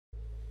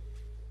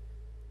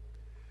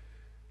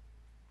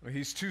Well,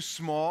 he's too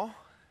small.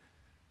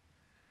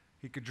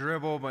 He could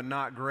dribble, but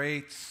not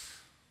great.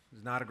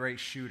 He's not a great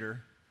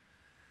shooter.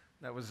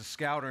 That was a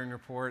scouting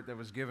report that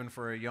was given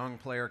for a young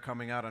player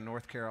coming out of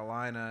North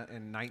Carolina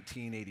in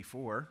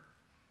 1984,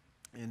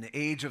 in the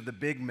age of the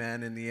big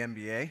men in the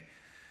NBA,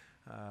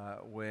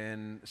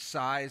 when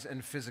size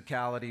and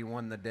physicality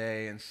won the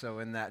day. And so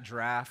in that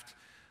draft,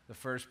 the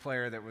first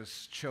player that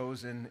was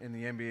chosen in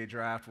the NBA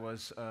draft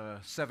was a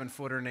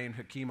 7-footer named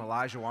Hakeem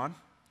Olajuwon,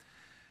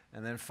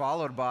 and then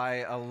followed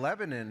by a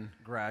Lebanon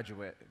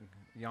graduate,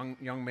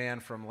 young man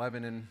from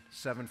Lebanon,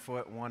 7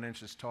 foot, 1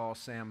 inches tall,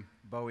 Sam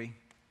Bowie.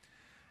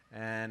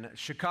 And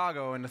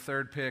Chicago, in the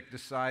third pick,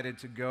 decided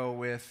to go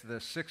with the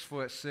 6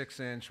 foot, 6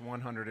 inch,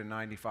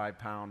 195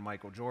 pound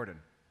Michael Jordan.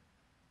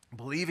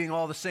 Believing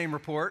all the same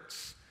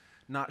reports,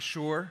 not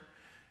sure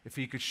if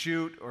he could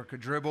shoot or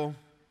could dribble,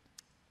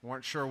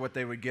 weren't sure what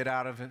they would get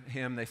out of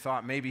him. They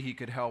thought maybe he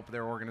could help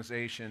their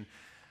organization,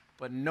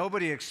 but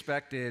nobody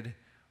expected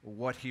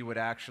what he would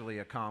actually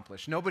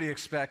accomplish. Nobody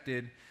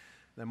expected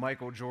that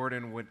Michael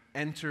Jordan would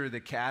enter the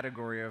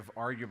category of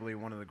arguably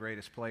one of the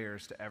greatest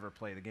players to ever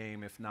play the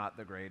game, if not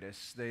the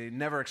greatest. They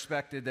never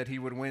expected that he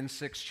would win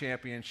 6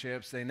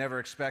 championships. They never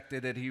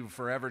expected that he would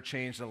forever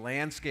change the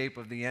landscape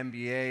of the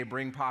NBA,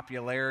 bring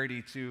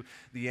popularity to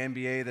the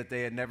NBA that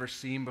they had never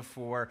seen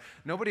before.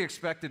 Nobody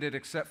expected it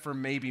except for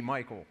maybe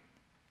Michael.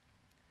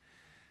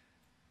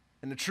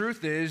 And the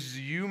truth is,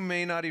 you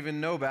may not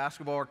even know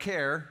basketball or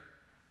care,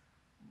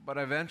 but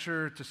I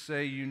venture to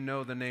say you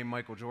know the name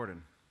Michael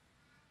Jordan,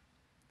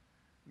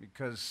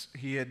 because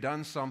he had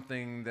done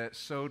something that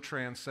so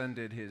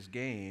transcended his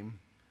game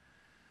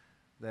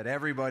that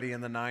everybody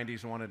in the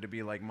 90s wanted to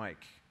be like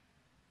Mike.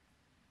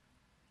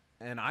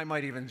 And I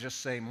might even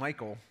just say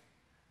Michael,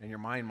 and your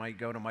mind might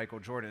go to Michael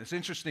Jordan. It's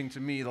interesting to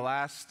me, the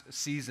last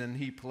season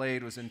he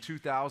played was in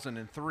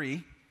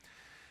 2003.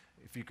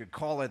 If you could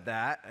call it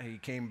that. He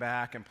came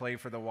back and played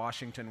for the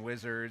Washington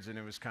Wizards, and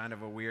it was kind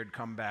of a weird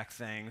comeback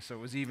thing. So it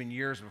was even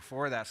years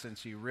before that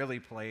since he really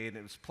played.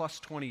 It was plus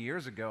 20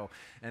 years ago,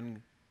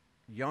 and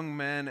young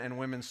men and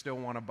women still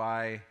want to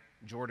buy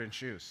Jordan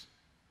shoes.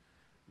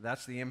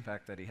 That's the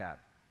impact that he had.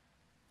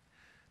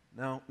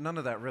 Now, none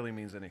of that really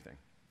means anything.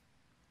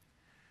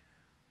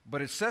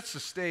 But it sets the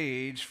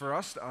stage for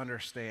us to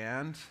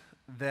understand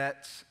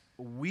that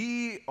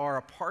we are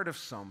a part of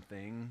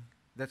something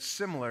that's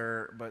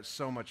similar but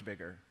so much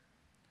bigger.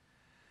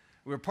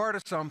 We're part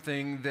of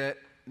something that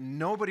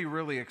nobody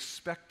really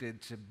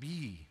expected to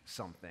be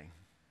something.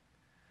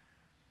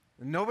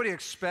 Nobody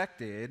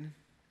expected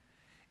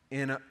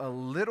in a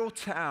little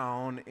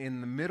town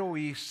in the Middle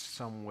East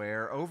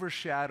somewhere,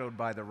 overshadowed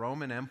by the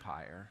Roman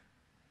Empire,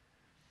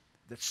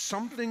 that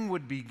something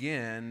would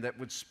begin that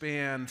would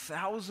span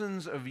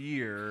thousands of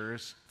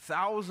years,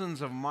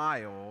 thousands of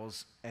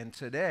miles, and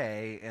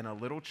today, in a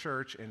little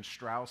church in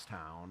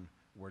Strausstown,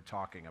 we're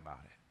talking about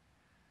it.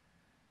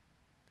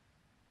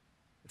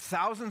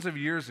 Thousands of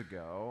years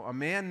ago, a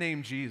man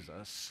named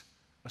Jesus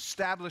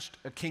established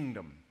a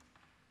kingdom.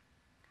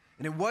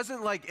 And it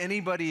wasn't like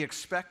anybody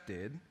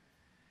expected,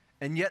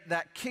 and yet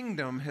that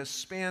kingdom has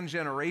spanned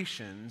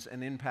generations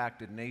and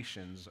impacted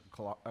nations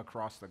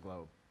across the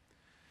globe.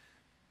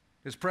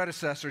 His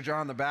predecessor,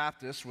 John the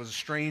Baptist, was a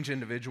strange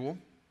individual.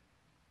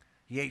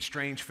 He ate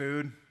strange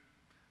food,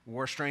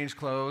 wore strange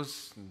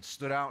clothes, and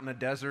stood out in a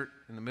desert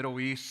in the Middle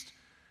East,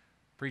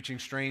 preaching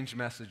strange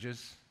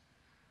messages.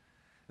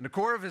 And the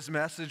core of his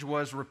message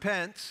was,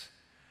 repent,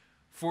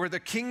 for the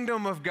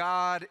kingdom of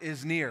God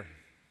is near.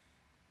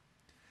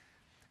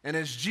 And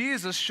as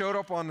Jesus showed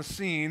up on the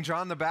scene,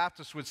 John the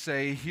Baptist would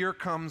say, here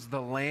comes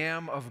the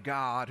Lamb of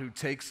God who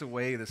takes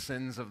away the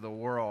sins of the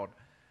world.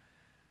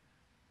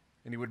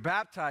 And he would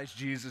baptize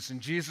Jesus,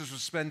 and Jesus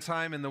would spend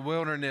time in the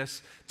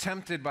wilderness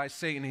tempted by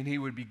Satan, and he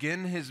would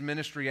begin his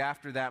ministry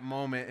after that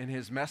moment, and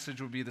his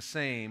message would be the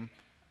same: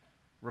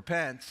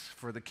 repent,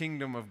 for the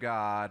kingdom of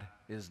God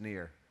is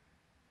near.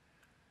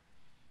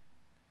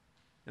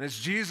 And as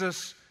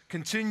Jesus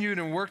continued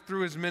and worked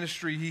through his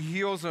ministry, he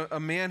heals a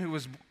man who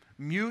was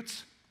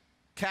mute,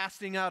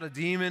 casting out a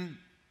demon,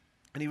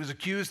 and he was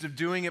accused of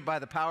doing it by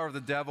the power of the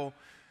devil.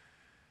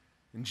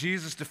 And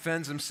Jesus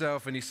defends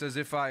himself, and he says,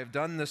 if I have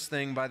done this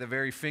thing by the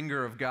very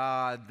finger of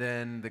God,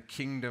 then the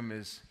kingdom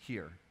is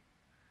here.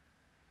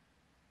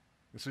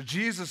 And so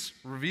Jesus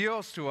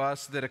reveals to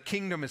us that a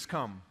kingdom has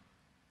come,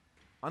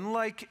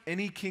 unlike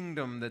any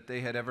kingdom that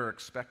they had ever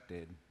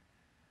expected.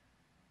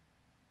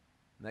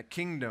 And that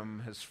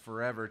kingdom has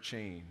forever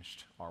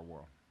changed our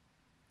world.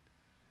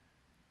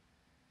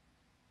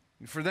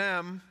 And for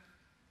them,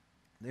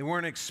 they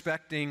weren't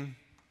expecting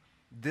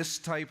this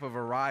type of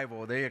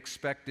arrival. They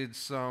expected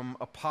some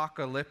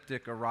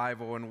apocalyptic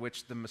arrival in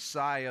which the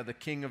Messiah, the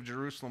King of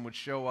Jerusalem, would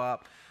show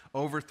up,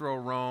 overthrow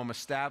Rome,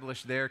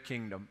 establish their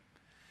kingdom.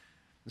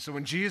 And so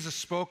when Jesus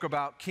spoke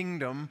about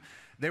kingdom,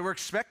 they were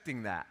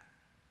expecting that.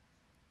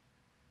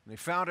 They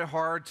found it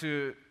hard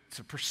to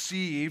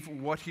perceive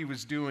what he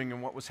was doing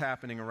and what was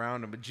happening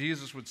around him. But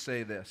Jesus would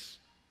say this.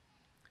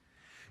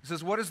 He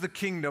says, what is the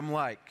kingdom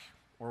like?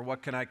 Or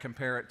what can I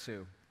compare it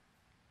to?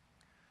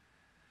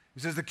 He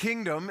says, the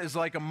kingdom is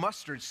like a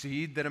mustard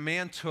seed that a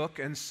man took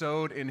and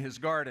sowed in his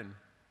garden.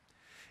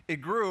 It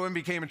grew and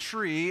became a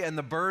tree, and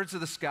the birds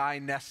of the sky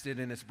nested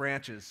in its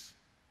branches.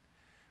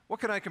 What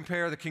can I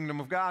compare the kingdom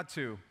of God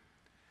to?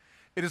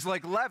 It is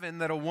like leaven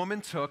that a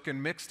woman took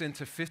and mixed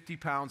into 50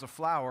 pounds of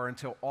flour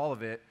until all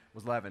of it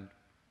was leavened.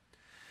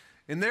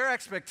 In their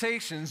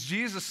expectations,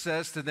 Jesus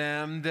says to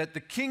them that the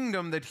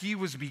kingdom that he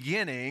was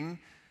beginning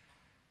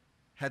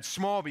had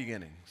small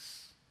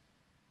beginnings.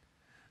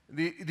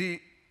 The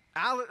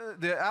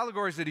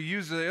allegories that he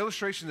used, the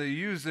illustration that he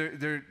used,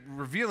 they're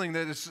revealing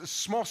that it's a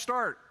small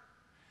start.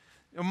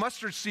 A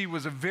mustard seed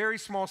was a very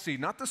small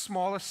seed, not the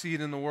smallest seed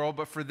in the world,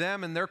 but for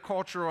them and their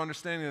cultural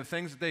understanding of the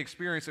things that they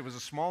experienced, it was the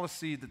smallest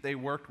seed that they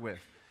worked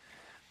with.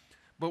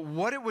 But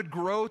what it would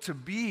grow to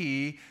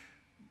be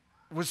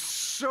was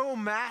so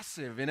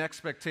massive in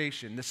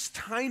expectation. This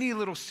tiny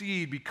little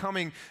seed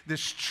becoming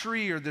this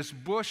tree or this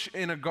bush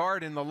in a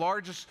garden, the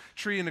largest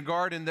tree in a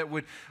garden that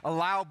would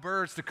allow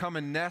birds to come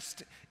and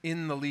nest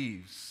in the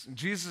leaves. And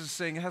Jesus is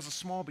saying it has a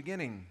small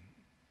beginning.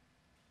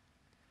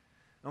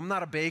 I'm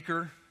not a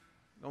baker.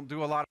 Don't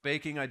do a lot of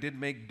baking. I did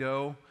make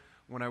dough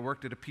when I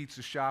worked at a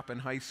pizza shop in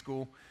high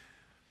school.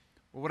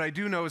 But what I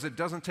do know is it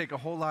doesn't take a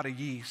whole lot of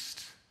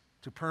yeast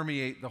to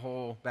permeate the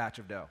whole batch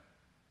of dough.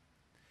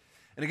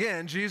 And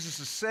again, Jesus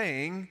is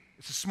saying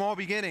it's a small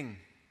beginning.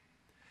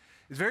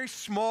 It's very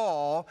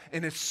small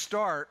in its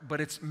start, but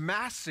it's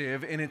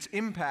massive in its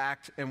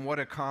impact and what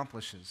it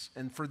accomplishes.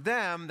 And for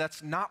them,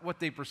 that's not what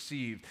they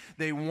perceived.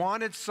 They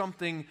wanted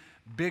something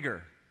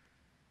bigger,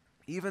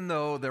 even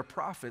though their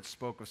prophets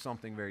spoke of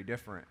something very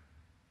different.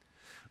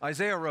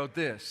 Isaiah wrote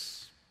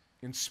this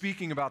in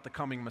speaking about the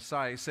coming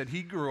Messiah. He said,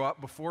 he grew up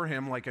before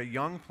him like a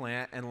young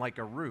plant and like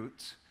a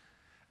root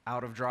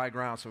out of dry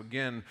ground. So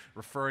again,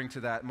 referring to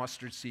that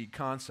mustard seed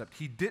concept.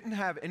 He didn't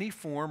have any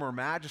form or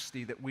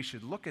majesty that we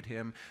should look at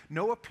him,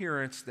 no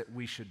appearance that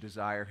we should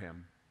desire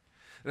him.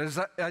 As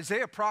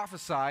Isaiah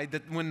prophesied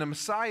that when the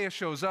Messiah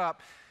shows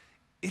up,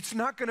 it's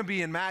not going to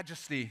be in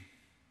majesty.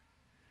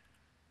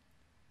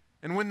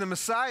 And when the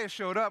Messiah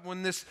showed up,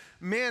 when this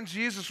man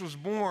Jesus was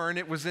born,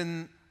 it was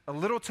in a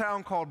little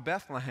town called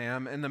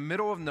Bethlehem in the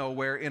middle of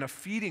nowhere in a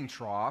feeding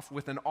trough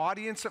with an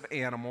audience of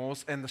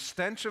animals and the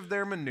stench of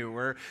their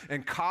manure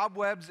and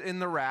cobwebs in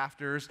the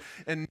rafters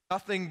and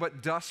nothing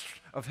but dust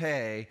of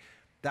hay.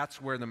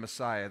 That's where the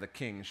Messiah, the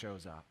King,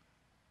 shows up.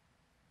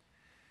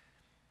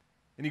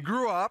 And he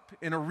grew up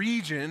in a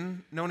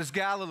region known as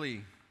Galilee,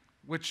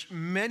 which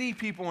many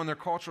people in their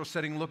cultural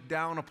setting looked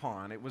down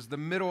upon. It was the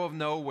middle of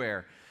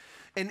nowhere.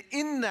 And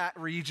in that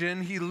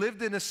region, he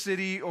lived in a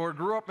city or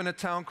grew up in a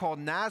town called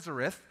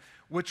Nazareth,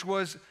 which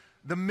was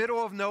the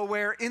middle of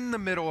nowhere in the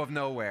middle of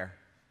nowhere.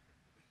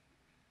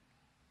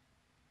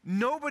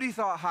 Nobody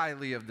thought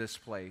highly of this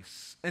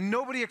place, and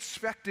nobody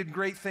expected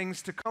great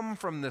things to come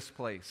from this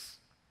place.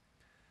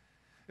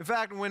 In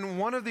fact, when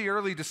one of the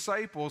early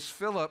disciples,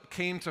 Philip,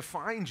 came to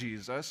find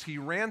Jesus, he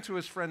ran to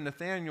his friend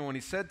Nathanael and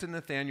he said to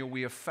Nathanael,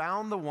 "We have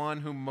found the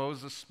one whom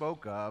Moses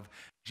spoke of,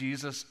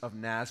 Jesus of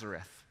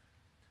Nazareth."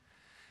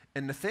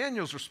 And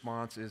Nathanael's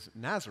response is,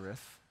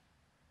 Nazareth?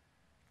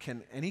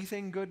 Can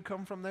anything good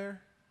come from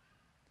there?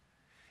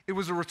 It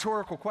was a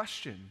rhetorical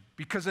question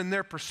because in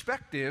their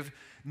perspective,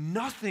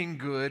 nothing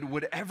good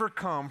would ever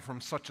come from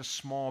such a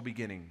small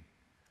beginning,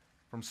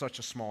 from such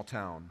a small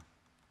town.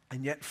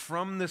 And yet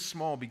from this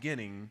small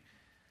beginning,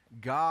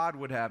 God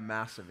would have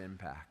massive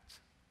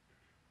impact.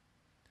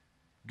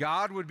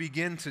 God would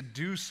begin to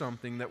do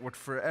something that would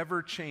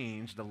forever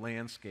change the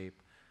landscape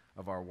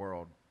of our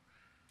world.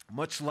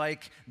 Much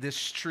like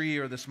this tree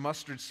or this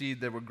mustard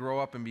seed that would grow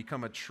up and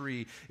become a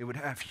tree, it would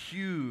have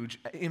huge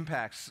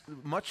impacts,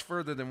 much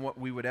further than what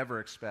we would ever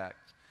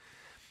expect.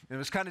 And I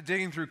was kind of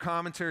digging through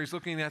commentaries,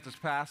 looking at this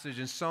passage,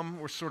 and some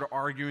were sort of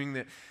arguing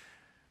that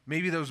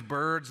maybe those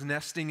birds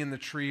nesting in the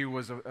tree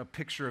was a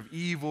picture of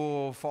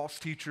evil, false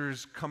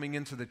teachers coming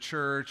into the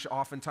church.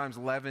 Oftentimes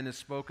leaven is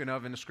spoken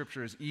of in the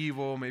scripture as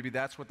evil. Maybe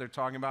that's what they're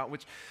talking about,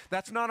 which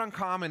that's not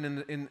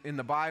uncommon in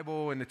the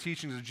Bible and the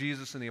teachings of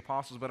Jesus and the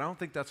apostles, but I don't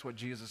think that's what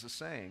Jesus is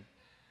saying.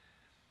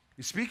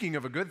 He's speaking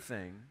of a good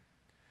thing.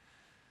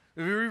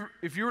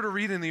 If you were to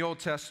read in the Old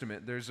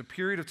Testament, there's a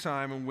period of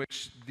time in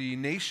which the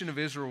nation of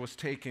Israel was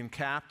taken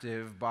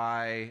captive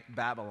by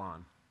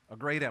Babylon, a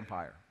great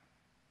empire.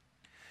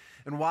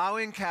 And while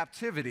in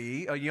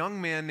captivity, a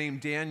young man named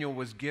Daniel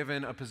was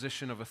given a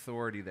position of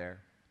authority there.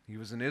 He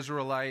was an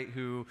Israelite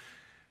who,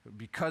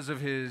 because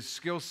of his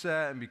skill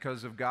set and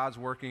because of God's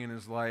working in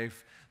his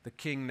life, the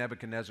king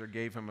Nebuchadnezzar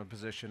gave him a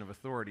position of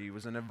authority. He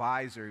was an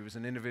advisor. He was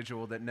an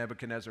individual that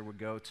Nebuchadnezzar would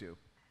go to.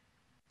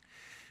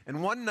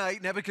 And one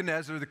night,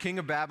 Nebuchadnezzar, the king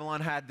of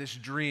Babylon, had this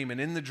dream.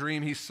 And in the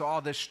dream, he saw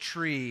this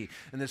tree.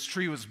 And this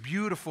tree was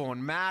beautiful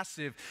and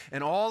massive.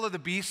 And all of the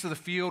beasts of the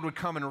field would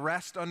come and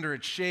rest under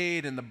its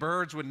shade. And the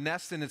birds would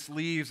nest in its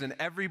leaves. And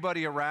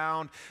everybody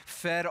around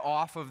fed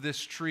off of this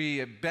tree.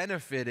 It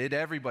benefited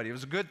everybody. It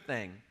was a good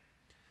thing.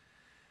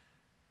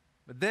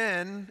 But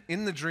then,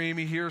 in the dream,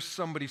 he hears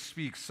somebody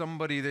speak.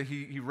 Somebody that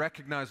he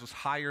recognized was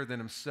higher than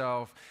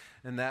himself.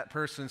 And that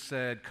person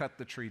said, "Cut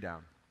the tree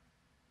down."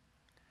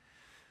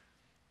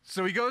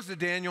 So he goes to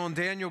Daniel, and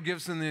Daniel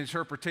gives him the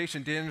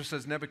interpretation. Daniel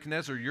says,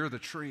 Nebuchadnezzar, you're the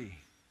tree.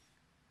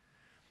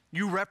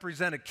 You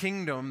represent a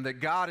kingdom that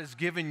God has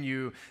given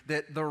you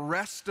that the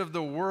rest of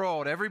the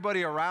world,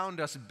 everybody around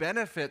us,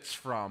 benefits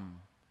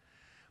from.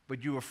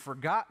 But you have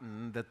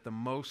forgotten that the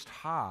Most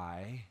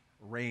High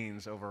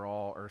reigns over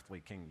all earthly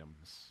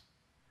kingdoms.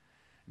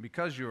 And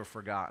because you have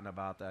forgotten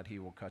about that, he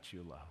will cut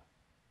you low.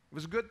 It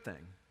was a good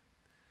thing.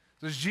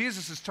 So as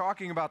Jesus is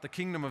talking about the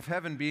kingdom of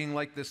heaven being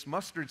like this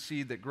mustard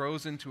seed that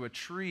grows into a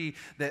tree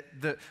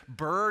that the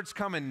birds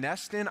come and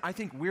nest in, I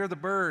think we're the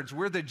birds.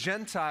 We're the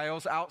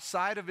Gentiles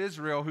outside of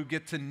Israel who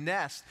get to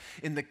nest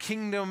in the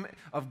kingdom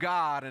of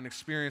God and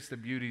experience the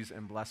beauties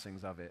and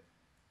blessings of it.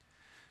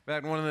 In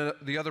fact, one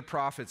of the other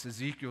prophets,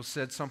 Ezekiel,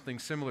 said something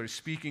similar,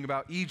 speaking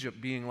about Egypt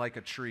being like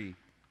a tree.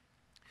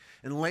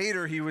 And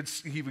later he would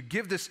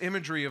give this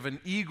imagery of an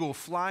eagle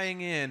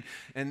flying in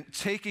and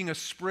taking a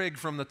sprig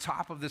from the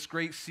top of this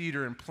great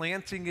cedar and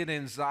planting it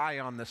in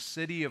Zion, the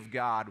city of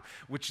God,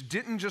 which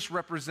didn't just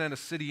represent a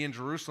city in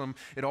Jerusalem,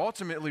 it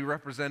ultimately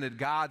represented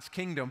God's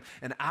kingdom.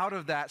 And out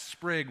of that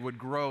sprig would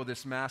grow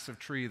this massive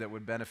tree that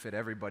would benefit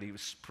everybody. He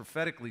was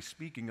prophetically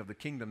speaking of the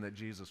kingdom that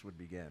Jesus would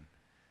begin.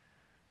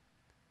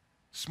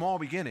 Small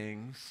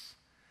beginnings,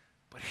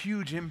 but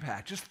huge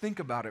impact. Just think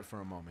about it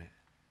for a moment.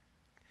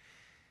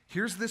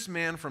 Here's this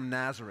man from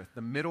Nazareth,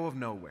 the middle of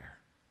nowhere.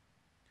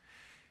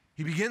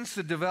 He begins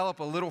to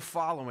develop a little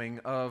following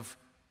of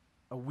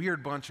a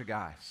weird bunch of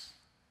guys.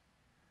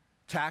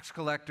 Tax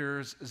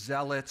collectors,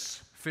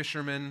 zealots,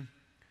 fishermen.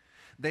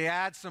 They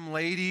add some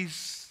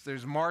ladies.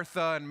 There's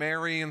Martha and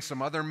Mary and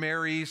some other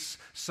Marys.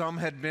 Some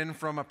had been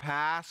from a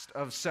past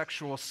of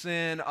sexual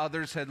sin.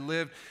 Others had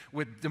lived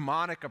with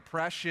demonic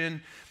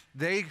oppression.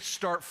 They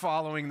start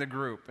following the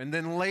group. And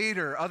then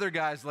later, other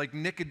guys like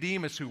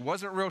Nicodemus, who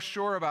wasn't real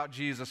sure about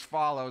Jesus,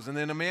 follows. And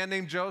then a man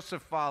named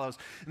Joseph follows.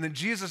 And then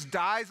Jesus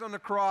dies on the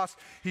cross.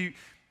 He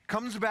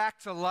comes back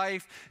to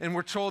life, and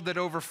we're told that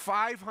over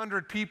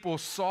 500 people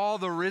saw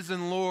the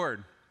risen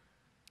Lord.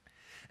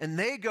 And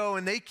they go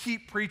and they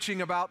keep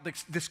preaching about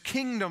this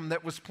kingdom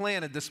that was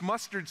planted, this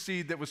mustard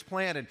seed that was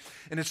planted,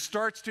 and it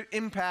starts to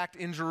impact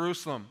in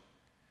Jerusalem.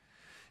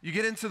 You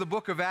get into the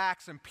book of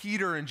Acts, and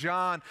Peter and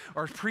John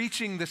are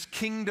preaching this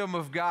kingdom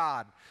of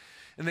God.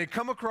 And they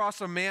come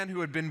across a man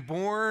who had been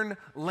born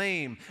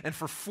lame, and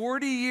for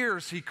 40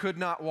 years he could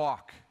not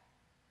walk.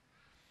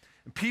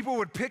 And people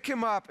would pick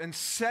him up and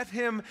set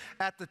him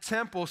at the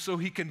temple so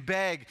he can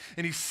beg.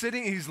 And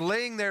he's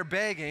laying there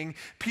begging.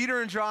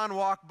 Peter and John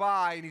walk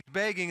by, and he's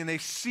begging, and they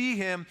see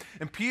him.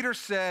 And Peter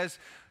says,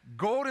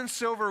 "Gold and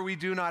silver we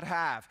do not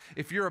have."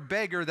 If you're a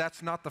beggar,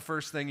 that's not the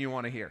first thing you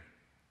want to hear.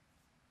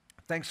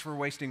 "Thanks for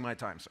wasting my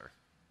time, sir."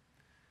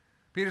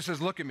 Peter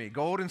says, "Look at me.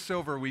 Gold and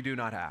silver we do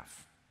not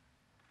have."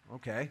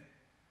 Okay.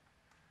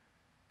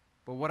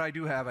 "But what I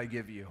do have, I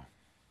give you.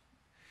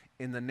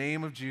 In the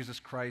name of Jesus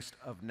Christ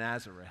of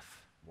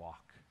Nazareth,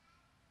 walk."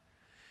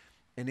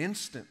 And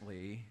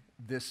instantly,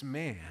 this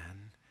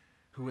man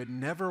who had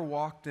never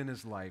walked in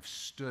his life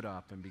stood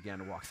up and began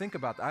to walk. Think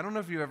about that. I don't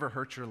know if you ever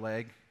hurt your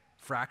leg,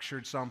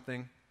 fractured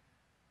something,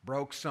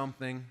 broke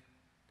something.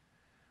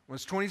 When I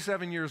was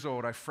 27 years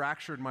old, I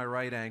fractured my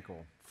right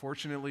ankle.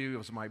 Fortunately, it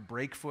was my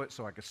brake foot,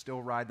 so I could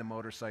still ride the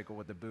motorcycle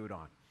with the boot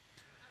on.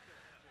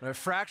 But I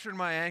fractured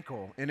my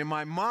ankle, and in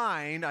my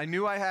mind, I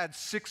knew I had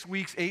 6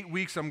 weeks, 8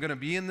 weeks, I'm going to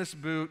be in this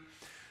boot.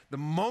 The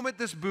moment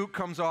this boot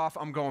comes off,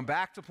 I'm going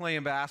back to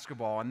playing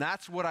basketball, and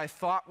that's what I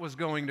thought was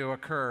going to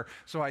occur.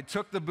 So I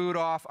took the boot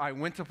off, I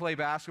went to play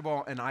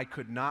basketball, and I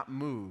could not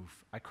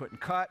move. I couldn't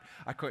cut,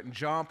 I couldn't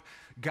jump.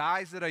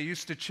 Guys that I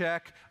used to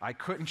check, I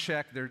couldn't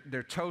check.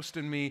 They're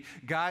toasting me.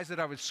 Guys that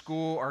I would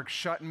school are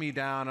shutting me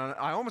down.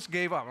 I almost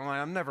gave up. I'm like,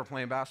 I'm never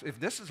playing basketball. If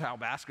this is how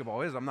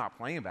basketball is, I'm not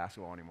playing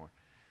basketball anymore.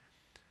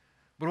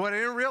 But what I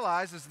didn't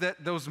realize is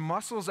that those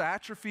muscles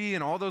atrophy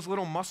and all those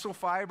little muscle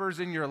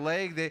fibers in your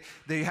leg,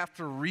 they have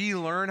to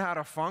relearn how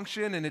to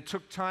function, and it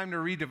took time to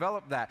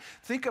redevelop that.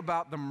 Think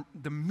about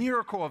the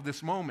miracle of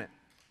this moment.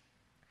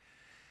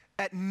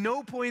 At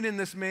no point in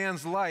this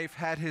man's life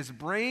had his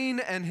brain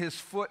and his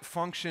foot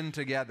function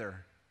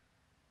together.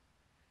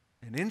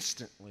 And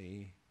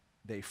instantly,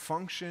 they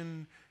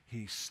function,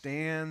 he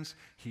stands,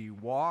 he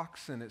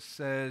walks, and it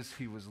says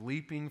he was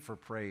leaping for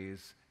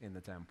praise in the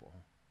temple.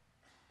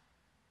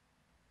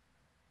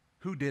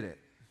 Who did it?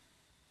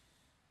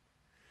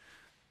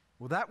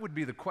 Well, that would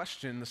be the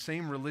question the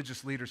same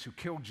religious leaders who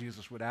killed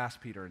Jesus would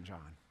ask Peter and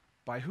John.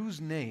 By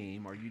whose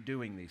name are you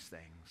doing these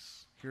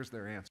things? Here's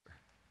their answer.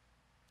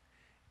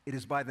 It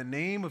is by the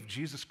name of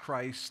Jesus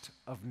Christ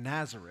of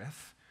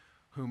Nazareth,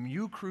 whom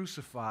you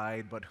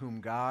crucified, but whom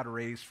God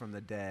raised from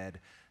the dead,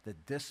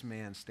 that this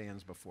man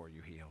stands before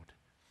you healed.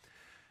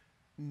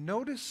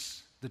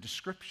 Notice the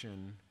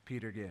description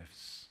Peter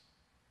gives.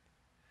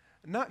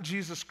 Not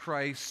Jesus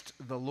Christ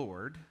the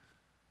Lord,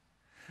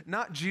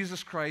 not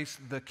Jesus Christ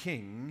the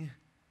King,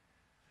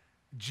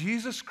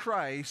 Jesus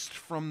Christ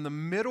from the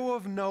middle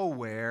of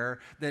nowhere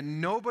that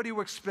nobody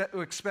would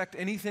expect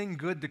anything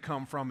good to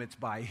come from. It's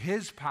by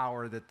his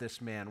power that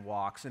this man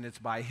walks, and it's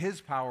by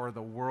his power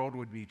the world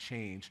would be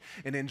changed.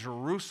 And in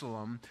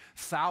Jerusalem,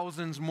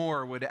 thousands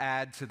more would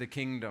add to the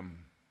kingdom.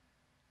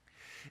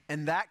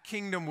 And that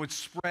kingdom would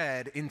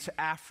spread into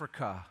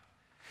Africa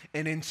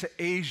and into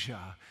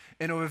Asia,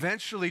 and it will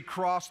eventually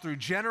cross through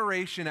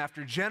generation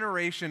after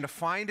generation to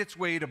find its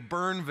way to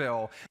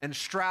Burnville and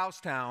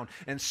Strausstown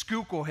and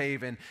Schuylkill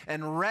Haven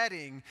and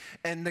Reading,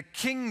 and the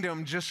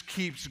kingdom just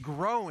keeps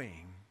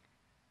growing.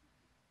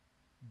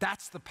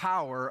 That's the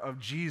power of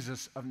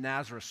Jesus of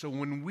Nazareth. So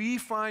when we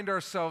find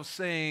ourselves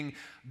saying,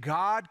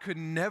 God could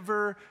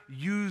never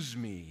use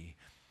me,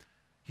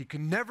 he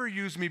could never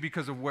use me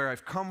because of where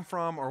I've come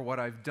from or what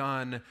I've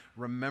done,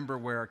 remember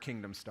where our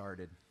kingdom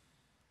started.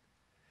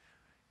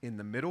 In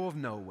the middle of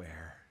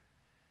nowhere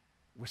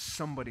with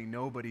somebody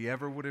nobody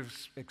ever would have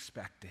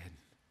expected,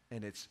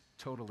 and it's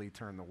totally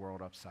turned the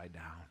world upside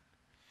down.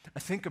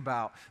 I think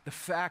about the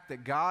fact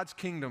that God's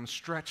kingdom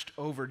stretched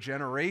over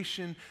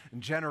generation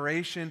and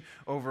generation,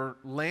 over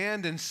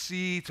land and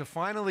sea, to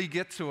finally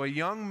get to a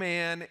young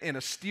man in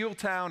a steel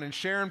town in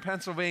Sharon,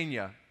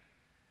 Pennsylvania.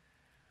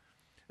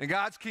 And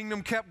God's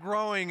kingdom kept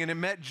growing, and it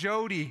met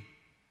Jody,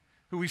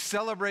 who we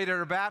celebrated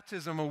her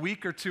baptism a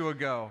week or two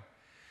ago.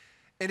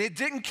 And it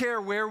didn't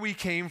care where we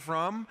came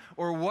from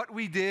or what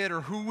we did or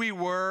who we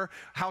were,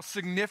 how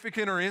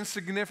significant or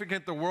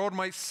insignificant the world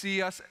might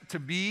see us to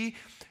be.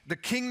 The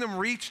kingdom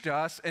reached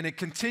us, and it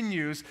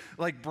continues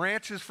like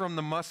branches from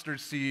the mustard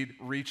seed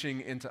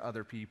reaching into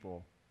other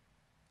people.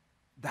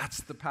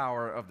 That's the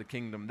power of the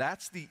kingdom.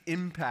 That's the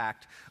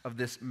impact of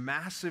this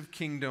massive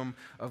kingdom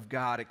of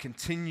God. It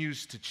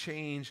continues to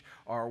change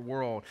our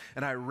world.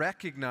 And I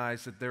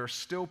recognize that there are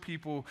still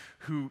people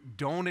who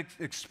don't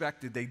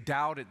expect it. They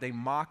doubt it. They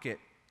mock it.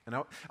 And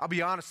I'll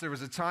be honest, there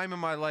was a time in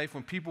my life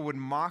when people would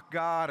mock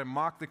God and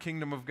mock the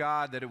kingdom of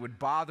God that it would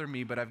bother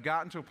me, but I've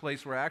gotten to a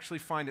place where I actually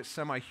find it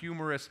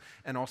semi-humorous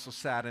and also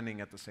saddening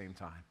at the same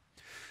time.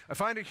 I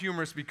find it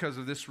humorous because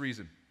of this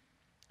reason.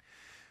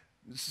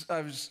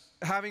 I was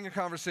having a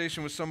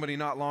conversation with somebody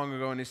not long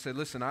ago, and he said,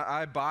 listen,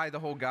 I buy the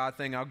whole God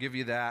thing, I'll give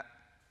you that,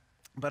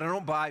 but I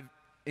don't buy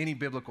any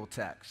biblical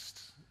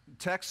texts.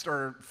 Texts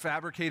are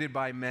fabricated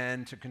by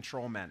men to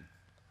control men.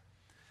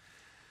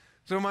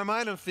 So in my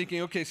mind, I'm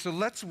thinking, okay, so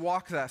let's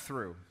walk that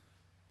through.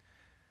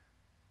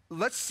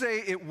 Let's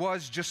say it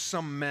was just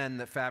some men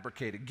that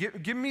fabricated.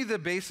 Give me the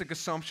basic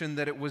assumption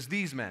that it was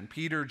these men,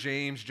 Peter,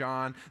 James,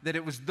 John, that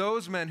it was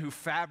those men who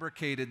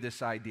fabricated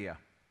this idea.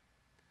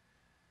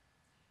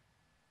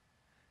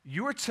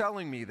 You are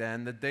telling me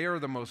then that they are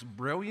the most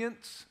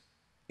brilliant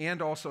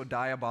and also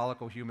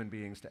diabolical human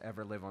beings to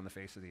ever live on the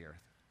face of the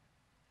earth.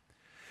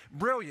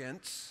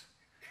 Brilliant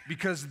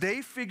because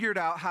they figured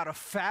out how to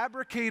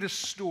fabricate a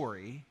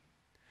story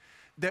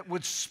that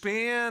would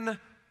span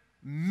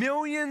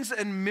millions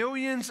and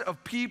millions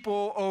of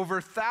people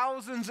over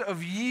thousands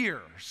of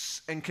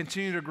years and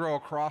continue to grow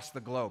across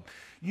the globe.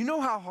 You know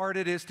how hard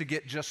it is to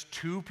get just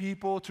two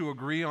people to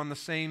agree on the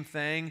same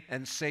thing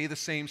and say the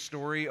same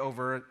story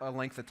over a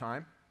length of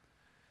time?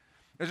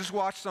 I just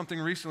watched something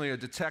recently, a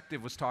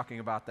detective was talking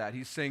about that.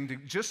 He's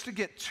saying just to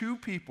get two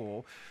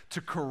people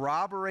to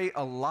corroborate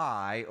a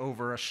lie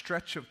over a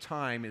stretch of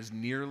time is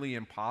nearly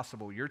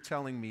impossible. You're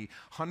telling me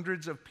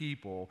hundreds of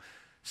people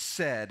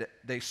said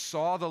they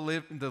saw the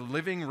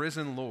living,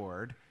 risen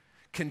Lord,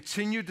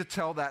 continued to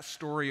tell that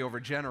story over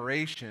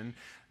generation,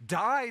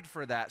 died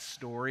for that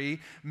story,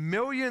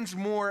 millions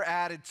more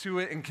added to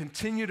it and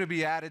continue to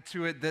be added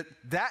to it,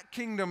 that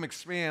kingdom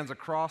expands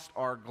across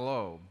our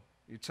globe.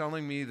 You're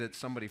telling me that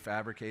somebody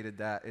fabricated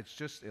that? It's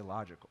just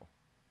illogical.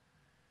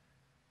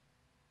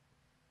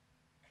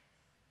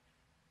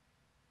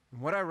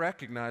 And what I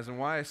recognize and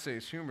why I say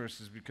it's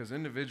humorous is because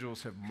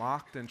individuals have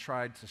mocked and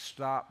tried to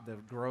stop the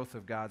growth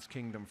of God's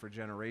kingdom for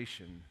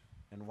generation.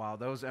 And while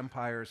those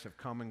empires have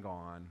come and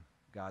gone,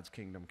 God's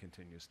kingdom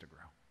continues to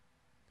grow.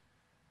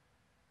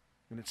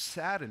 And it's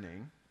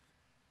saddening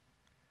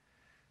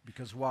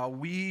because while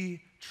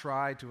we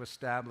try to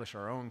establish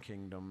our own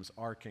kingdoms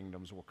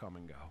will come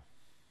and go.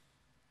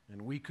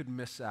 And we could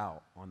miss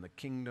out on the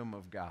kingdom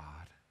of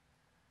God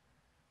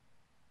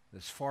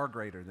that's far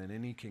greater than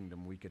any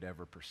kingdom we could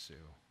ever pursue.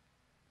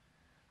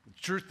 The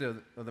truth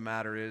of the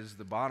matter is,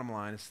 the bottom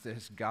line is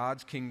this: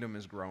 God's kingdom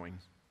is growing.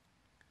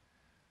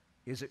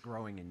 Is it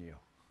growing in you?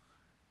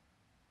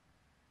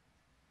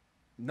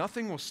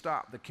 Nothing will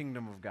stop the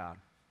kingdom of God.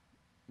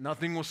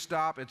 Nothing will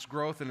stop its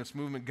growth and its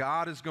movement.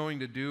 God is going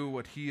to do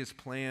what he has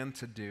planned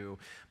to do.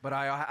 But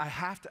I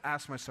have to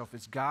ask myself,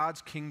 is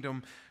God's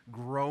kingdom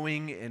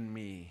growing in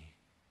me?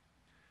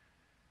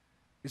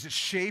 Is it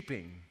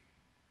shaping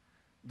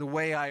the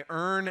way I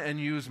earn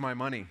and use my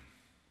money?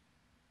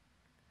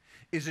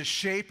 Is it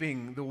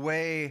shaping the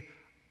way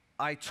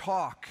I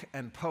talk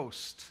and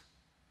post?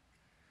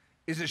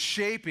 Is it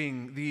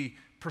shaping the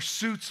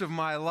pursuits of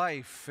my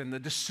life and the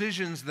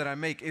decisions that I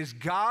make? Is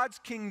God's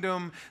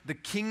kingdom the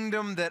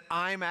kingdom that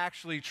I'm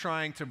actually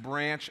trying to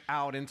branch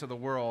out into the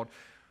world?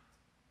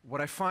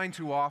 what I find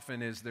too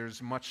often is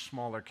there's much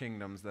smaller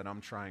kingdoms that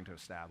I'm trying to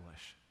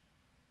establish.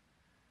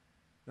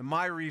 That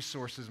my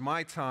resources,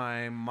 my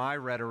time, my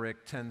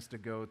rhetoric tends to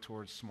go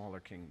towards smaller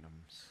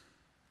kingdoms.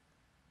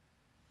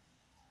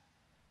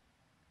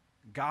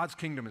 God's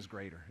kingdom is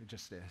greater. It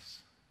just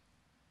is.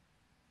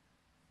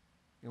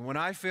 And when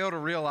I fail to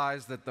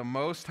realize that the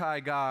Most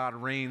High God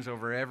reigns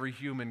over every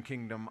human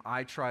kingdom,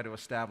 I try to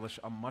establish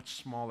a much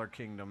smaller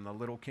kingdom, the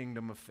little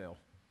kingdom of Phil,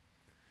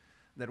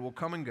 that will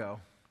come and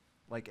go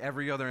like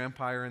every other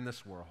empire in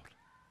this world,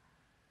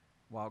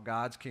 while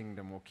God's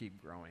kingdom will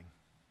keep growing.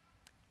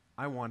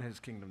 I want his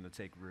kingdom to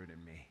take root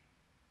in me.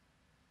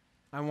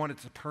 I want it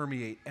to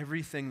permeate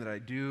everything that I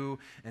do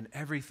and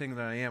everything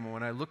that I am. And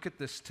when I look at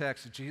this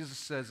text, Jesus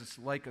says it's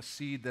like a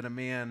seed that a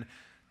man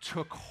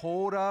took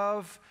hold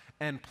of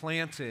and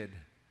planted.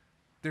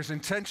 There's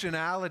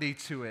intentionality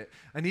to it.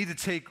 I need to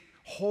take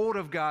hold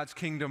of God's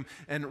kingdom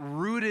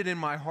and root it in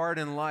my heart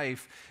and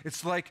life.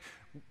 It's like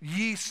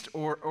yeast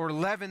or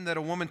leaven that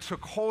a woman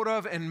took hold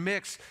of and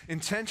mixed,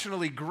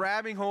 intentionally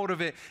grabbing hold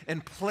of it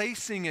and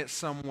placing it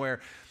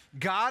somewhere.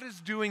 God is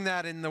doing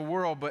that in the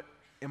world, but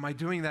am I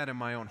doing that in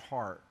my own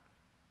heart?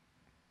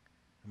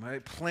 Am I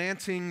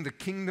planting the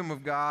kingdom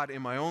of God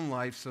in my own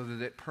life so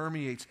that it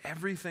permeates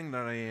everything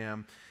that I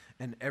am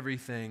and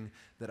everything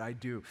that I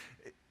do?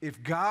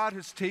 If God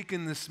has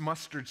taken this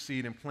mustard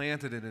seed and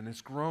planted it and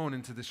it's grown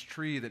into this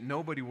tree that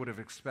nobody would have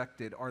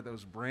expected, are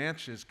those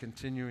branches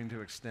continuing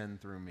to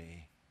extend through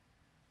me?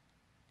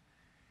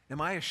 Am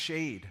I a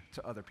shade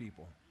to other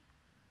people?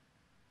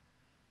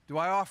 Do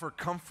I offer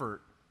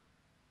comfort,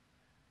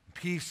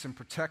 peace, and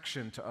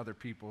protection to other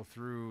people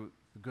through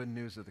the good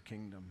news of the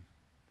kingdom?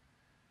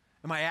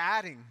 Am I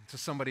adding to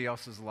somebody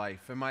else's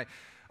life? Am I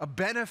a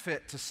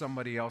benefit to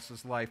somebody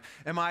else's life?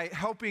 Am I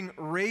helping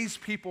raise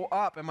people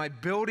up? Am I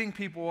building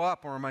people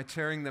up, or am I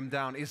tearing them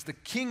down? Is the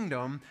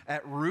kingdom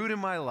at root in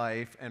my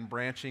life and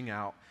branching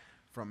out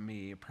from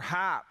me?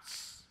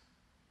 Perhaps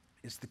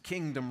is the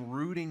kingdom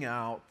rooting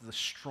out the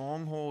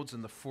strongholds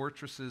and the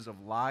fortresses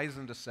of lies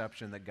and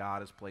deception that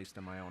God has placed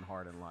in my own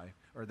heart and life,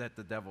 or that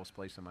the devil has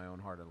placed in my own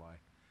heart and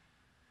life?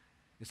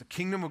 Is the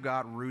kingdom of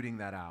God rooting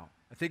that out?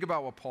 I think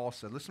about what Paul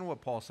said. Listen to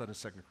what Paul said in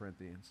 2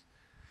 Corinthians.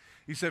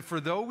 He said, "For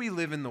though we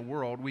live in the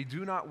world, we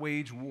do not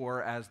wage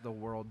war as the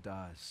world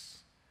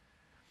does.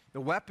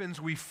 The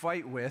weapons we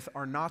fight with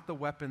are not the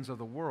weapons of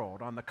the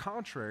world. On the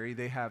contrary,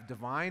 they have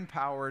divine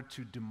power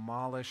to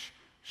demolish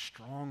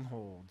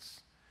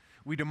strongholds.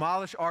 We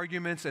demolish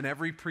arguments and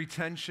every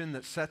pretension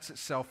that sets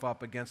itself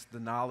up against the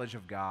knowledge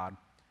of God.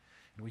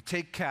 And we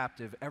take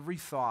captive every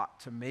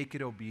thought to make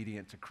it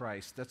obedient to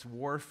Christ." That's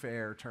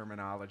warfare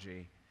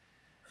terminology.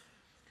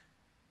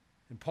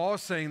 And Paul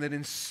is saying that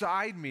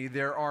inside me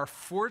there are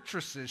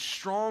fortresses,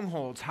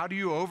 strongholds. How do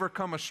you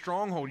overcome a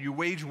stronghold? You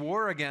wage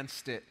war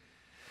against it.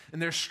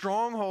 And there's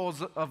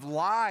strongholds of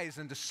lies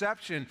and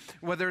deception,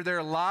 whether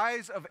they're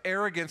lies of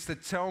arrogance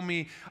that tell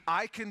me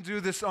I can do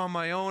this on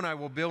my own, I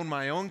will build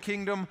my own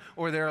kingdom,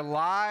 or they're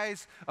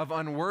lies of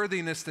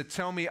unworthiness that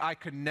tell me I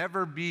could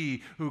never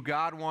be who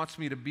God wants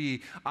me to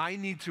be. I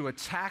need to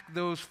attack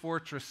those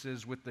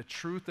fortresses with the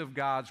truth of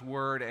God's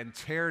word and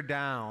tear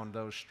down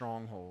those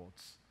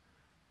strongholds.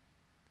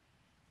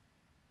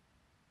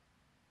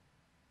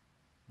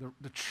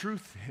 The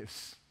truth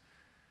is,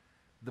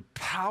 the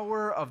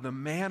power of the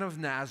man of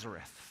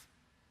Nazareth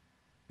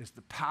is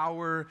the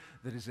power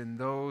that is in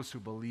those who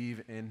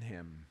believe in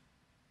him.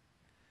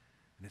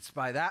 And it's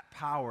by that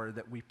power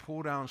that we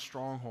pull down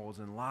strongholds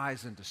and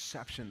lies and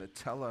deception that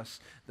tell us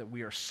that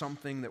we are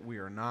something that we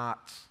are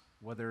not,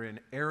 whether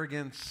in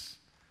arrogance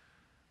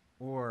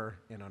or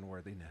in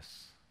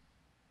unworthiness.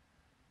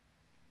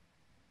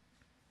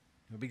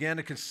 We began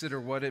to consider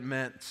what it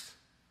meant,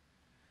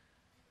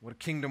 what a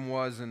kingdom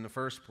was in the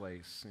first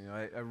place.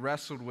 I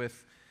wrestled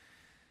with,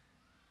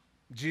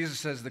 Jesus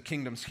says the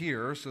kingdom's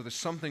here, so there's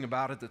something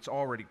about it that's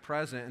already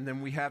present, and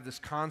then we have this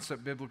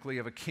concept biblically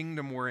of a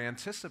kingdom we're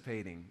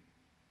anticipating.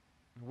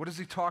 What is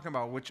he talking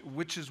about?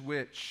 Which is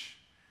which?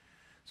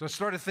 So I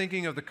started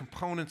thinking of the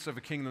components of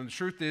a kingdom. The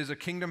truth is, a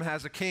kingdom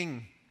has a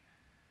king,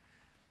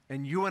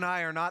 and you and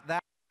I are not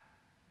that.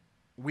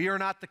 We are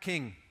not the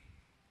king.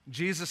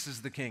 Jesus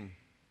is the king.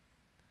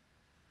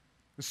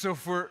 So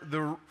for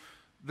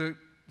the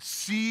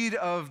seed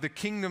of the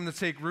kingdom to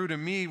take root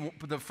in me,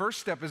 the first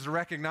step is to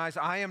recognize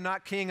I am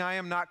not king, I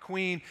am not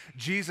queen.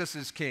 Jesus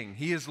is king.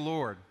 He is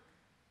Lord.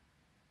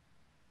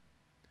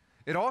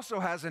 It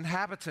also has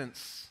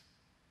inhabitants.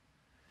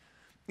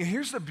 And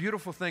here's the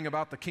beautiful thing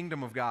about the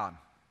kingdom of God.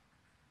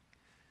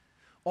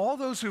 All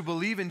those who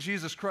believe in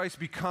Jesus Christ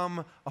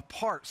become a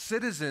part,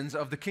 citizens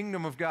of the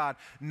kingdom of God,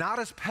 not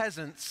as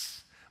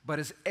peasants, but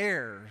as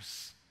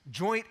heirs,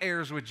 joint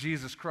heirs with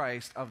Jesus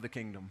Christ of the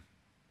kingdom.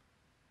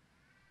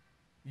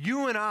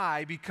 You and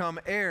I become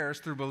heirs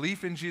through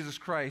belief in Jesus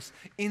Christ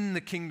in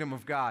the kingdom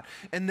of God.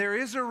 And there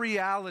is a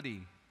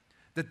reality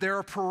that there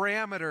are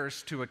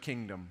parameters to a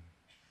kingdom.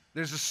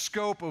 There's a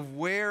scope of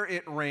where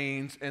it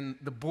reigns and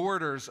the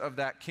borders of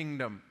that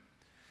kingdom.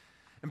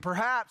 And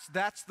perhaps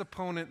that's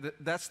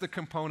the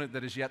component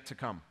that is yet to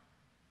come.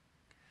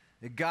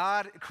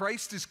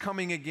 Christ is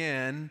coming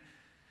again.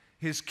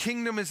 His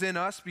kingdom is in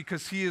us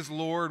because he is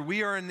Lord.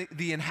 We are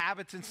the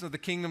inhabitants of the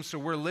kingdom, so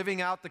we're living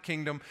out the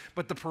kingdom,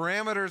 but the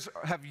parameters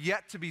have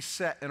yet to be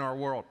set in our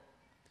world.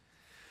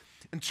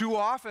 And too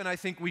often, I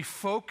think we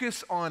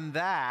focus on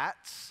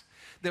that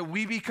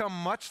we become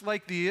much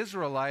like the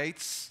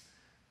Israelites,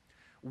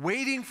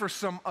 waiting for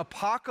some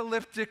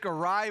apocalyptic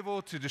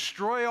arrival to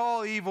destroy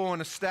all evil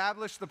and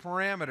establish the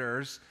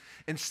parameters,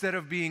 instead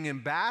of being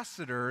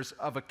ambassadors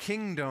of a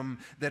kingdom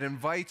that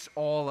invites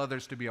all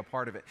others to be a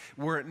part of it.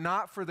 Were it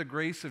not for the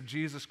grace of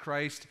Jesus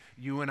Christ,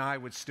 you and I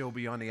would still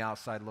be on the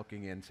outside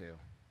looking into.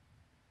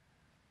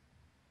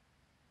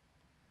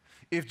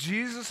 If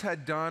Jesus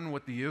had done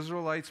what the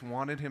Israelites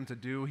wanted him to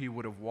do, he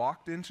would have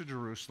walked into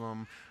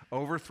Jerusalem,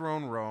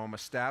 overthrown Rome,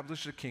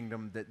 established a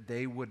kingdom that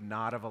they would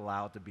not have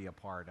allowed to be a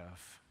part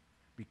of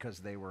because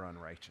they were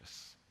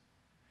unrighteous.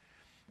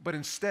 But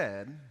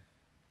instead,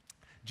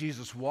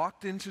 Jesus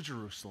walked into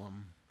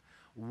Jerusalem,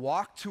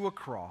 walked to a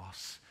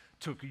cross,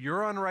 took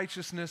your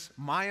unrighteousness,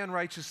 my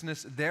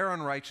unrighteousness, their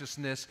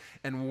unrighteousness,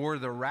 and wore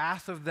the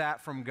wrath of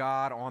that from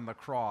God on the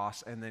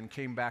cross, and then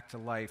came back to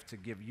life to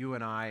give you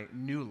and I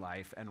new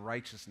life and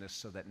righteousness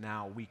so that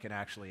now we can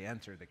actually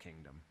enter the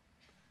kingdom.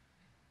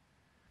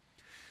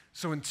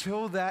 So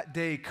until that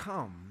day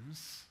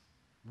comes,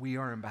 we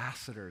are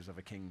ambassadors of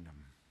a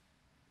kingdom.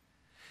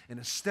 And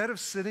instead of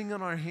sitting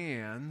on our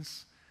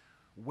hands,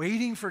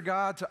 waiting for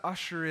God to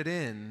usher it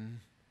in,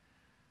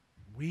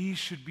 we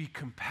should be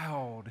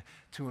compelled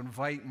to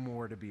invite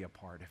more to be a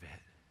part of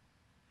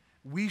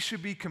it. We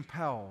should be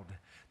compelled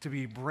to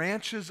be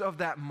branches of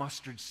that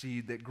mustard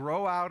seed that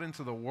grow out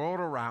into the world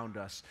around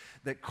us,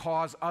 that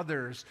cause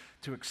others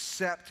to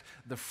accept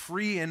the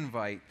free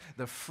invite,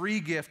 the free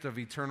gift of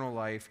eternal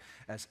life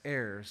as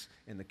heirs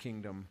in the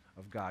kingdom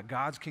of God.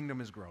 God's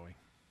kingdom is growing.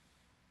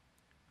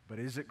 But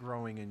is it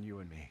growing in you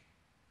and me?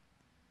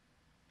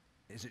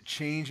 Is it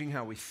changing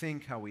how we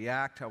think, how we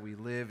act, how we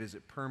live? Is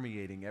it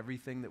permeating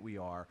everything that we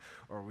are?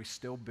 Or are we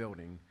still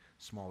building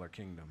smaller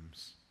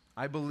kingdoms?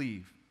 I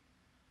believe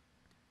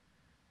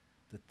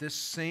that this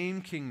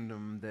same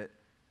kingdom that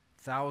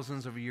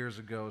thousands of years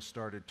ago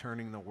started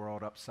turning the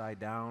world upside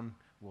down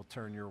will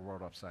turn your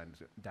world upside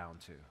down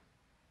too.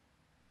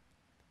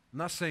 I'm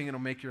not saying it'll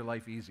make your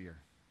life easier.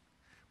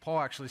 Paul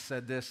actually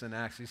said this in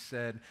Acts. He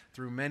said,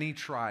 through many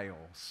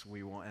trials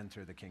we will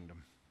enter the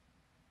kingdom.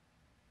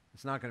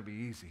 It's not going to be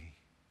easy,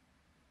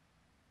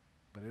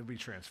 but it'll be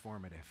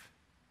transformative.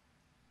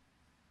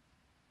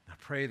 I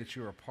pray that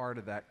you are a part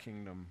of that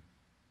kingdom,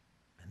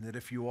 and that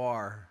if you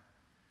are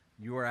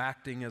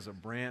acting as a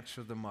branch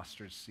of the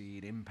mustard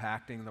seed,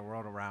 impacting the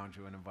world around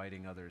you and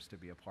inviting others to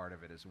be a part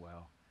of it as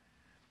well.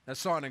 I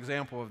saw an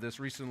example of this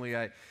recently.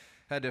 I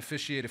had to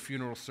officiate a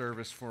funeral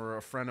service for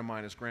a friend of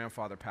mine. His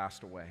grandfather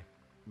passed away.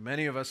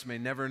 Many of us may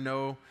never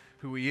know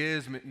who he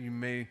is. You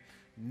may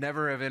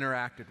never have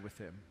interacted with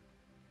him.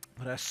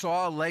 But I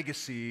saw a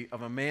legacy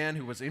of a man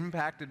who was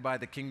impacted by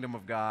the kingdom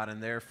of God,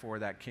 and therefore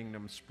that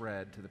kingdom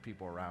spread to the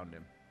people around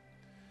him.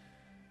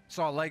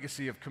 Saw a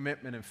legacy of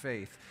commitment and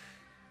faith.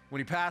 When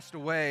he passed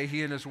away,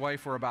 he and his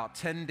wife were about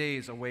 10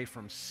 days away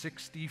from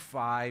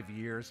 65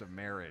 years of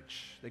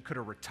marriage. They could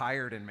have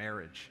retired in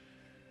marriage.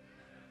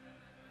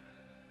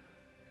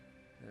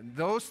 And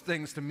those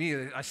things, to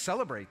me, I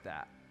celebrate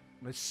that.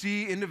 I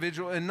see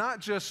individual, and not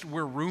just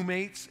we're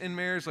roommates in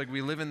marriage, like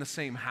we live in the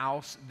same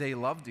house. They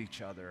loved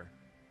each other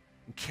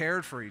and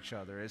cared for each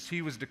other. As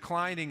he was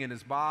declining in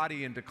his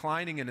body and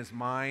declining in his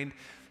mind,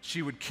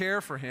 she would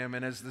care for him.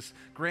 And as the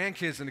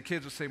grandkids and the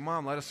kids would say,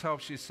 "Mom, let us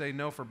help," she'd say,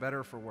 "No, for better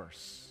or for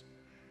worse.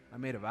 I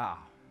made a vow."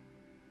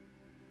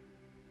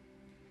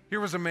 Here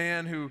was a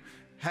man who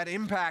had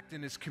impact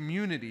in his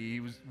community.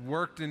 He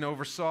worked and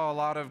oversaw a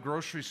lot of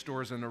grocery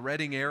stores in the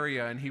Reading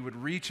area, and he would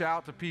reach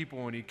out to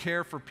people, and he'd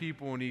care for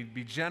people, and he'd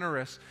be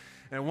generous.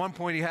 And at one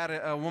point, he had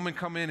a woman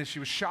come in, and she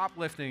was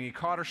shoplifting. He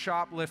caught her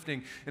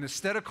shoplifting, and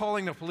instead of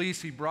calling the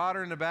police, he brought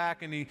her in the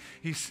back, and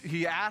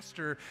he asked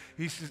her,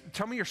 he said,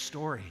 "Tell me your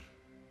story."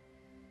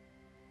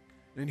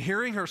 And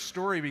hearing her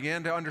story, he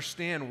began to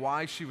understand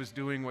why she was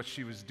doing what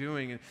she was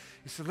doing. And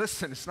he said,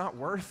 "Listen, it's not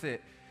worth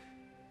it.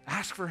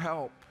 Ask for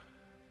help."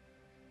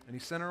 And he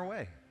sent her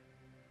away.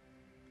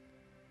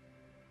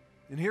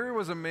 And here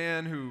was a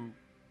man who,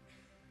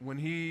 when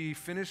he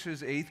finished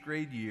his 8th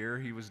grade year,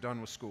 he was done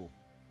with school.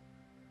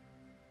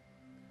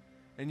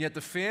 And yet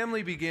the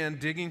family began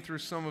digging through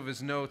some of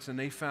his notes, and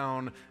they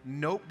found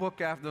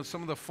notebook after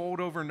some of the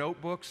fold-over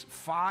notebooks,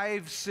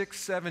 5, 6,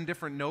 7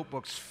 different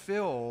notebooks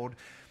filled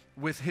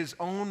with his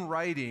own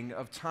writing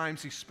of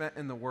times he spent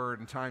in the Word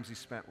and times he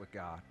spent with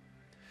God.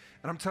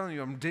 And I'm telling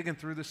you, I'm digging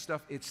through this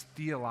stuff. It's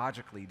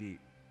theologically deep.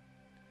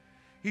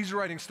 He's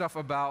writing stuff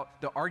about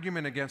the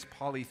argument against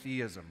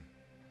polytheism.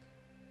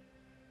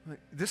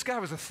 This guy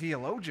was a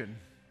theologian.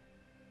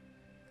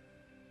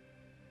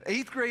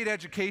 Eighth grade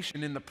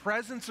education in the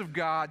presence of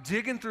God,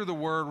 digging through the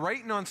Word,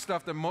 writing on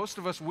stuff that most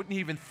of us wouldn't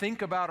even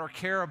think about or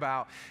care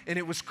about. And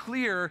it was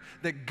clear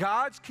that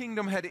God's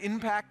kingdom had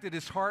impacted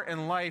his heart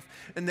and life,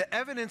 and the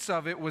evidence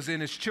of it was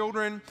in his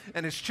children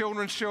and his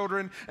children's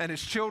children and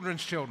his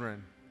children's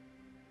children.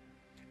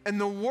 And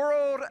the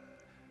world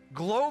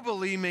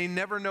globally may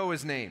never know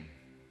his name,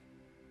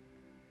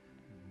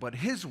 but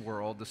his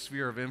world, the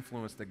sphere of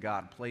influence that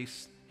God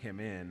placed him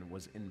in,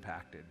 was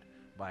impacted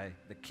by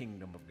the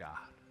kingdom of God.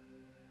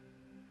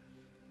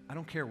 I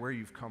don't care where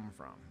you've come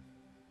from.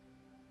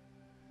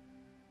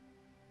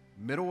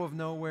 Middle of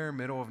nowhere,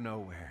 middle of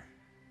nowhere.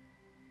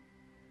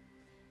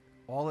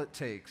 All it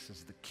takes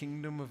is the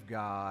kingdom of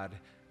God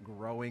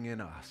growing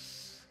in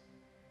us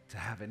to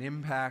have an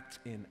impact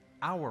in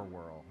our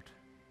world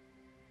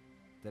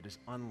that is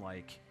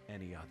unlike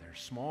any other.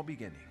 Small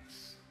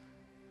beginnings,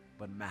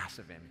 but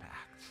massive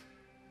impact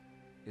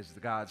is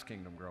the God's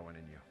kingdom growing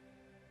in you.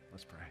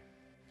 Let's pray.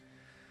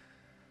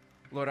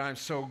 Lord, I'm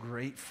so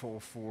grateful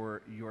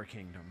for your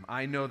kingdom.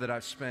 I know that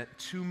I've spent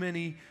too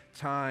many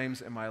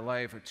times in my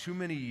life, or too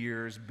many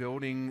years,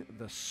 building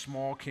the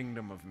small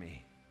kingdom of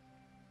me.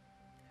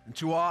 And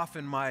too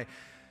often my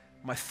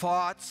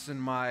thoughts and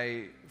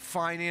my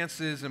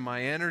finances and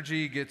my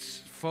energy gets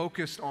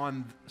focused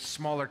on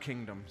smaller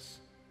kingdoms.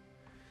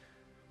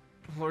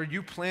 Lord,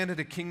 you planted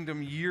a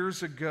kingdom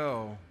years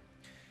ago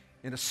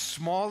in a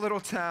small little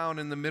town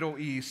in the Middle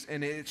East,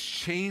 and it's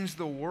changed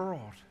the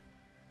world.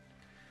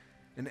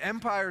 And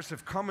empires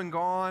have come and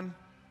gone,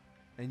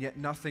 and yet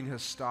nothing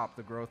has stopped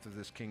the growth of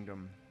this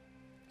kingdom.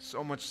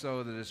 So much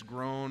so that it's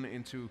grown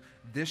into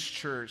this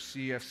church,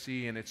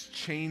 CFC, and it's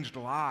changed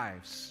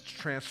lives,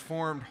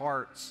 transformed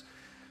hearts.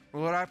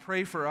 Lord, I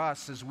pray for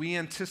us as we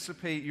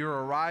anticipate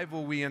your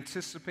arrival, we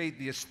anticipate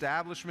the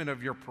establishment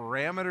of your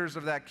parameters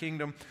of that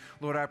kingdom.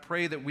 Lord, I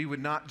pray that we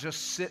would not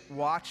just sit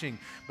watching,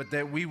 but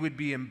that we would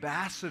be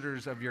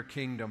ambassadors of your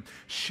kingdom,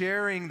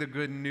 sharing the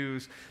good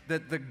news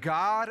that the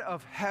God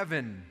of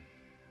heaven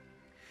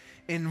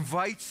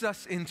invites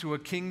us into a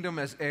kingdom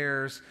as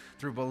heirs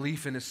through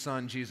belief in his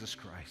Son, Jesus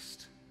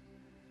Christ.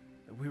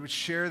 That we would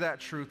share that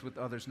truth with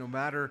others, no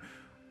matter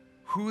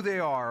who they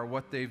are or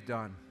what they've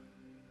done.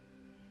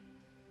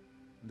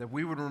 That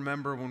we would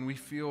remember when we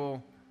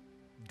feel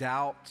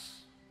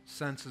doubts,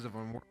 senses of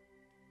unworthiness,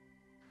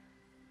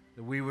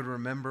 that we would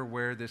remember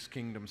where this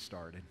kingdom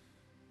started.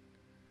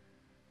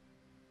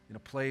 In a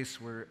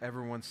place where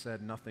everyone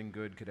said nothing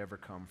good could ever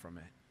come from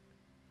it.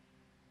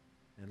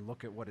 And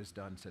look at what is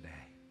done today.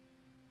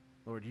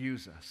 Lord,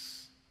 use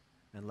us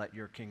and let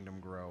your kingdom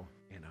grow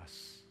in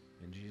us.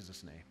 In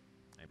Jesus' name,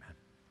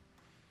 amen.